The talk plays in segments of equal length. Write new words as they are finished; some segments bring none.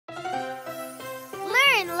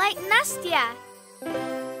learn like Nastya.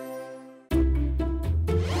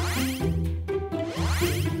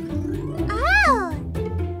 Oh!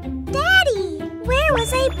 Daddy, where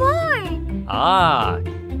was I born? Ah,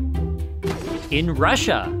 in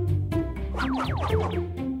Russia.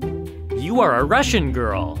 You are a Russian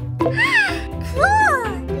girl. Cool!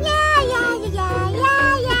 Yeah.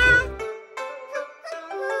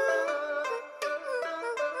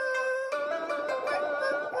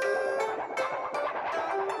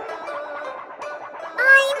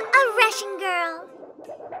 I'm a Russian girl.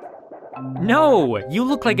 No, you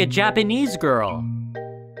look like a Japanese girl.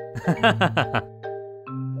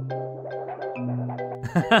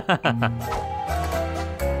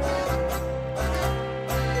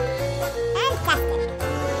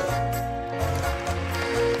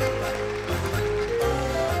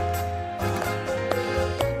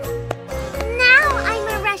 Now I'm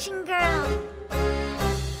a Russian girl.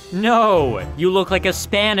 No, you look like a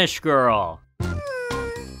Spanish girl.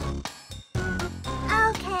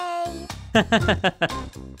 Okay.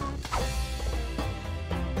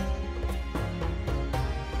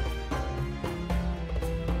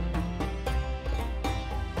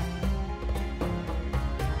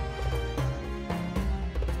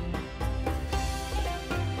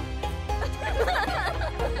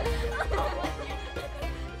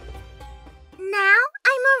 Now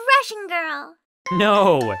I'm a Russian girl.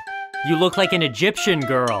 No, you look like an Egyptian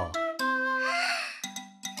girl.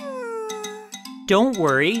 Don't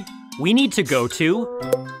worry, we need to go to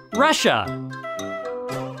Russia.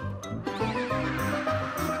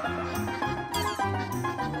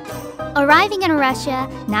 Arriving in Russia,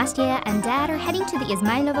 Nastya and Dad are heading to the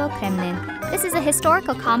Izmailovo Kremlin. This is a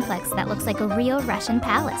historical complex that looks like a real Russian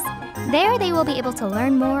palace. There they will be able to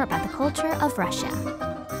learn more about the culture of Russia.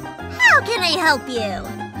 How can I help you?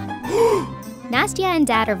 Nastya and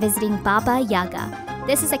Dad are visiting Baba Yaga.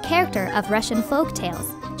 This is a character of Russian folk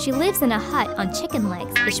tales. She lives in a hut on chicken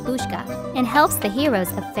legs, ishbushka, and helps the heroes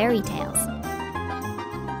of fairy tales.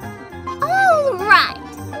 All right.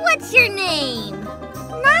 What's your name?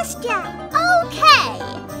 Nastya. Okay.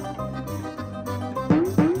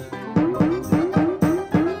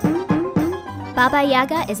 Baba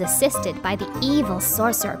Yaga is assisted by the evil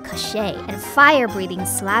sorcerer Koshchei and fire-breathing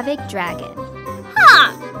Slavic dragon.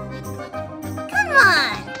 Ha! Come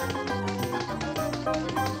on.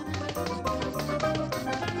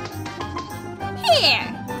 Here,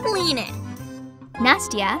 clean it.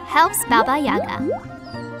 Nastya helps Baba Yaga.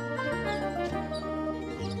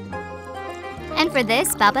 And for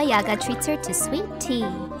this, Baba Yaga treats her to sweet tea.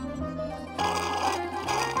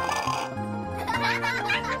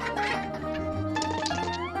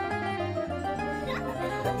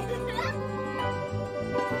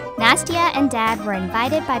 Nastya and Dad were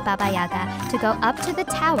invited by Baba Yaga to go up to the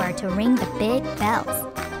tower to ring the big bells.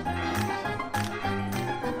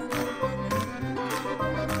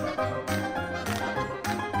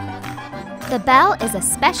 The bell is a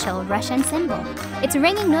special Russian symbol. Its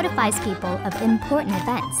ringing notifies people of important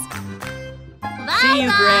events. See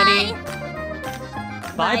you, Granny.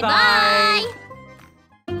 Bye-bye.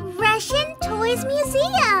 Russian Toys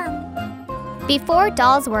Museum. Before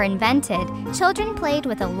dolls were invented, children played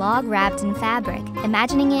with a log wrapped in fabric,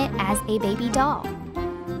 imagining it as a baby doll.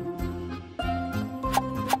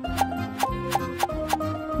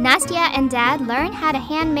 Nastya and Dad learn how to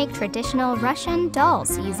hand-make traditional Russian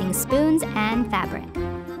dolls using spoons and fabric.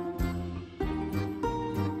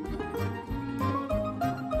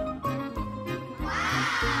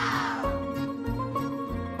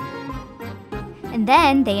 And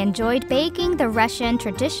then they enjoyed baking the Russian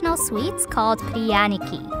traditional sweets called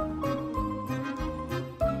pryaniki.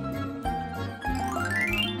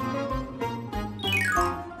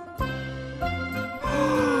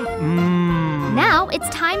 Now it's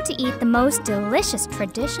time to eat the most delicious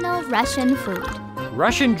traditional Russian food.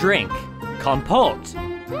 Russian drink, compote.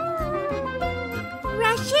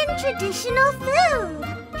 Russian traditional food.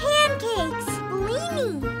 Pancakes,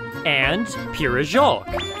 blini. And pirozhok.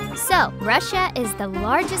 So, Russia is the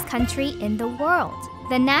largest country in the world.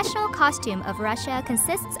 The national costume of Russia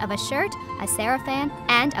consists of a shirt, a sarafan,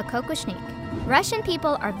 and a kokoshnik. Russian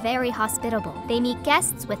people are very hospitable. They meet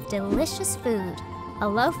guests with delicious food. A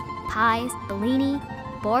loaf, pies, blini,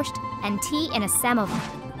 borscht, and tea in a samovar.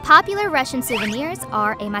 Popular Russian souvenirs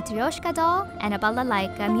are a matryoshka doll and a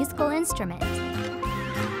balalaika musical instrument.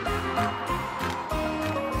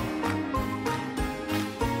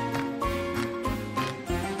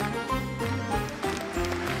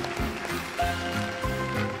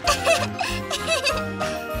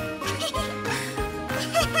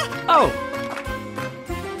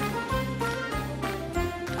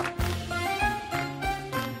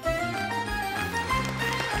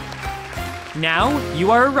 Now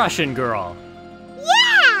you are a Russian girl.